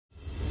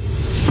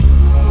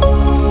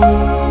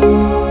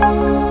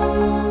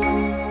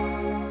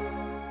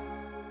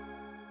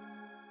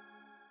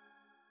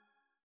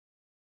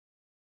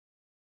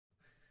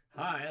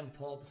I'm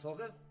Paul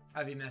Pasolka,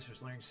 IB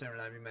Masters Learning Center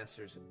at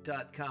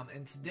IBMasters.com,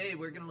 and today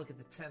we're going to look at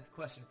the 10th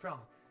question from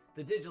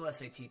the Digital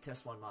SAT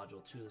Test 1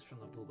 Module 2. This is from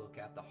the Bluebook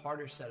app, the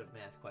harder set of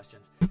math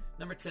questions.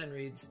 Number 10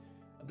 reads,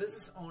 a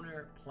business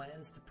owner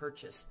plans to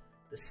purchase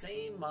the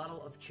same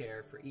model of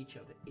chair for each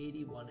of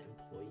 81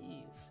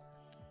 employees.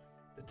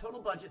 The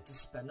total budget to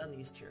spend on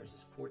these chairs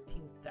is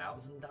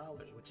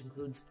 $14,000, which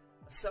includes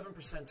a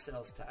 7%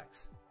 sales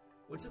tax.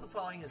 Which of the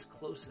following is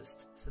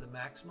closest to the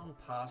maximum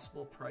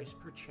possible price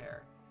per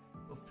chair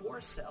before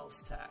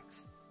sales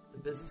tax the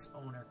business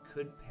owner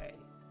could pay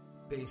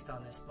based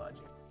on this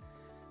budget?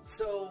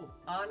 So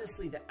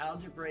honestly, the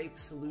algebraic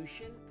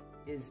solution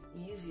is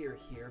easier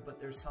here, but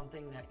there's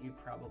something that you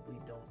probably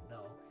don't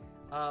know.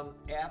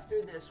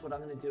 After this, what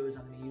I'm going to do is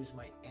I'm going to use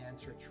my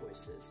answer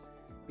choices,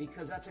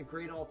 because that's a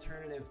great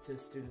alternative to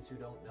students who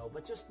don't know.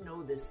 But just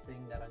know this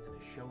thing that I'm going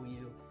to show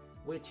you,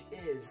 which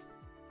is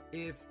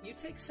if you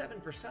take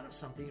 7% of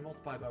something, you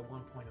multiply by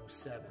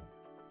 1.07,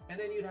 and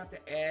then you'd have to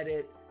add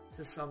it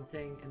to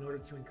something in order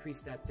to increase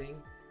that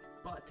thing.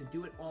 But to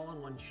do it all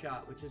in one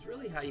shot, which is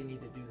really how you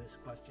need to do this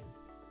question,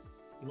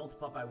 you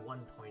multiply by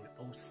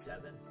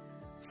 1.07.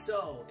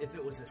 So if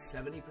it was a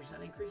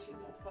 70% increase, you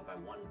multiply by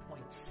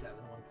 1.7,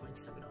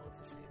 1.70, it's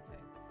the same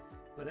thing.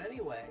 But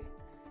anyway,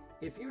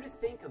 if you're to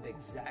think of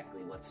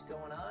exactly what's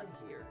going on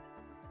here,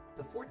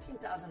 the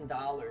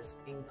 $14,000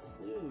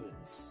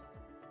 includes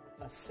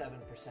a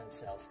 7%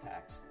 sales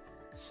tax.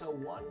 So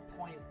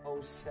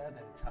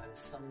 1.07 times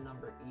some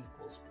number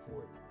equals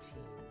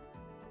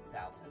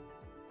 14,000.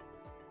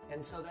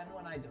 And so then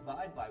when I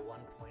divide by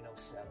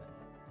 1.07,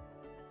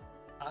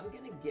 I'm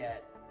going to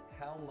get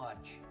how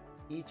much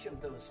each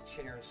of those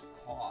chairs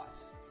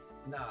costs.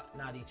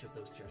 Not each of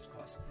those chairs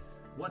costs.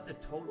 What the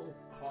total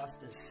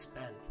cost is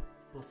spent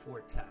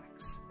before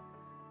tax.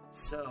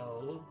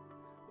 So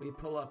we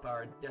pull up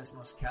our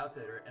Desmos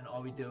calculator, and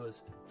all we do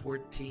is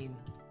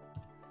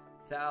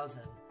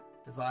 14,000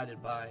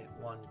 divided by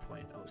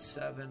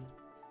 1.07,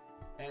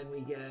 and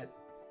we get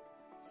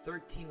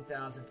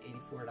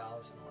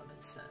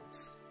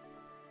 $13,084.11.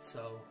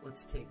 So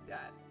let's take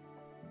that.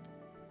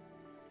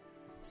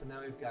 So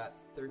now we've got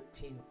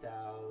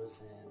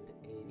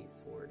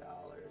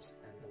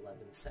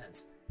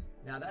 $13,084.11.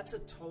 Now that's a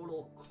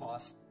total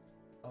cost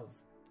of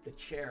the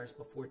chairs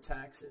before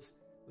taxes.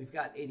 We've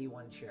got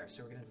 81 chairs,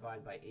 so we're going to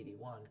divide by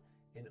 81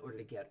 in order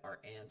to get our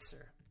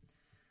answer.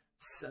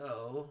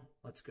 So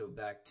let's go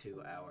back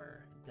to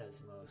our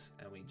Desmos,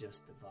 and we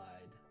just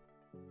divide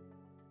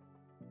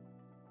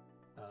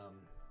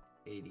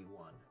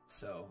 81.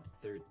 So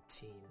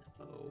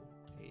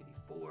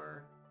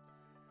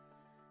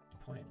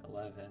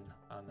 13,084.11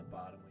 on the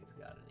bottom, we've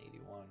got an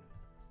 81,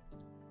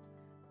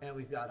 and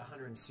we've got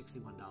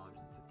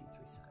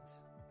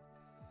 $161.53.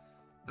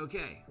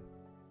 Okay,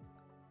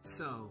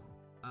 so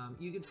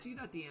you can see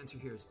that the answer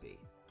here is B,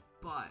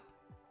 but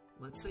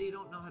let's say you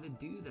don't know how to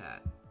do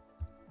that.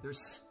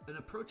 There's an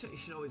approach that you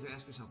should always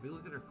ask yourself. If you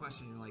look at our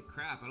question and you're like,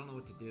 crap, I don't know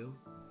what to do,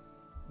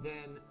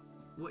 then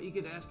what you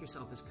could ask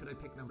yourself is, could I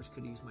pick numbers?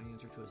 Could I use my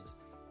answer choices?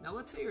 Now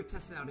let's say you're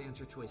testing out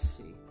answer choice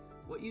C.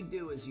 What you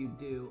do is you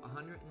do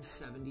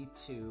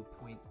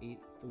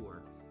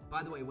 172.84.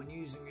 By the way, when you're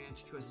using your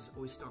answer choices,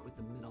 always start with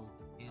the middle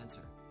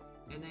answer.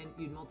 And then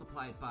you'd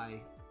multiply it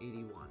by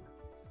 81.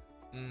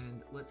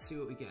 And let's see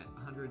what we get,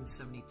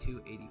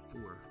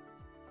 172.84.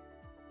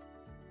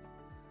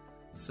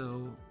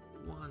 So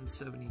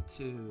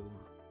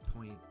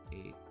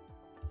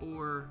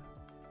 172.84,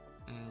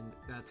 and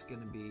that's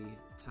going to be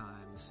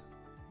times,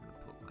 I'm going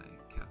to put my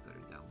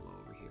calculator down below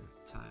over here,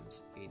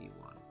 times 81.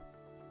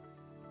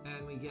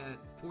 And we get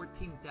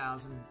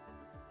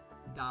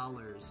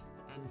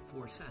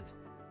 $14,000.04.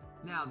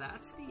 Now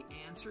that's the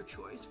answer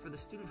choice for the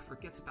student who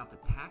forgets about the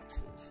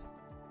taxes.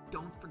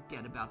 Don't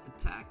forget about the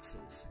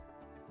taxes.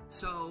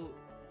 So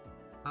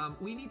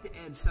we need to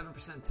add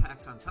 7%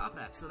 tax on top of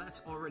that, so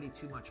that's already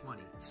too much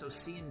money. So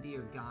C and D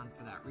are gone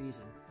for that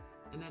reason.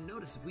 And then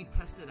notice, if we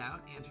test it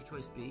out, answer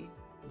choice B,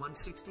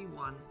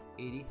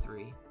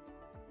 161.83.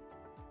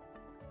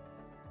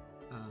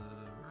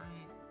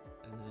 Right,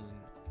 and then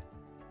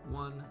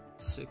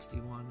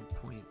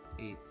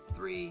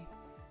 161.83.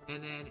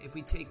 And then if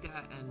we take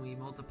that and we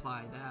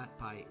multiply that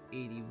by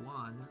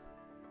 81,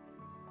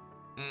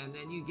 and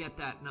then you get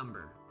that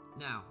number.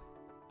 Now,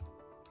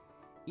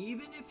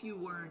 even if you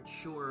weren't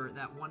sure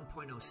that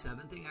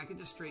 1.07 thing, I could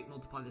just straight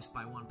multiply this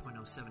by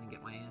 1.07 and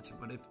get my answer.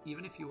 But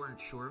even if you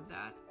weren't sure of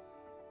that,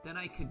 then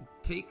I could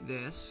take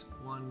this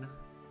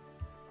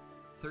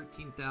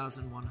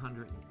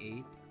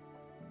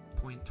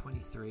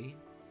 13,108.23.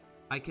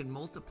 I could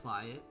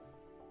multiply it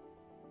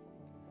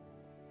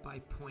by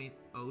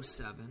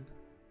 0.07,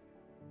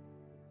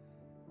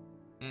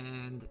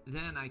 and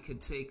then I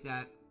could take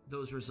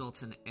those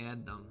results and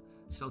add them.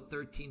 So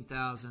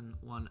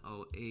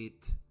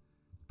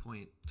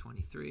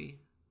 13,108.23,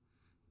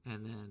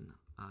 and then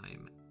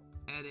I'm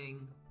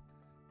adding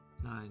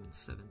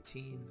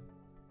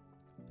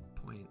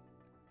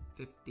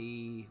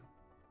 917.58.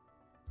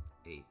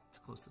 It's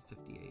close to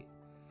 58,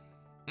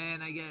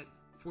 and I get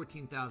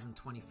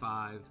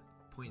 14,025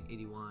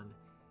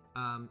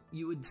 0.81.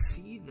 You would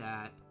see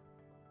that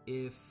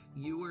if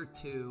you were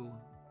to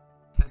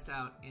test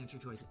out answer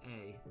choice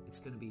A, it's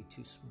going to be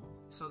too small.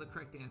 So the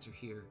correct answer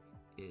here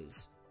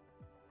is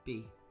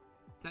B.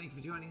 Thank you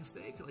for joining us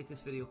today. If you like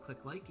this video,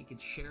 click like. You can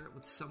share it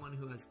with someone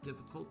who has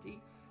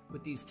difficulty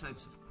with these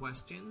types of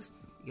questions.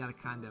 You got to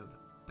kind of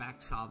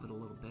back solve it a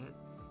little bit.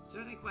 Is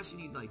there any question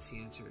you'd like to see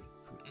answered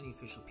from any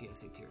official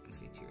PSAT or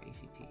SAT or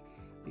ACT?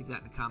 Leave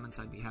that in the comments.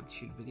 I'd be happy to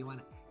shoot a video on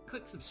it.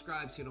 Click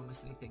subscribe so you don't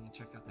miss anything, and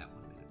check out that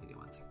 1-minute video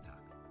on TikTok.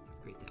 Have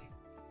a great day.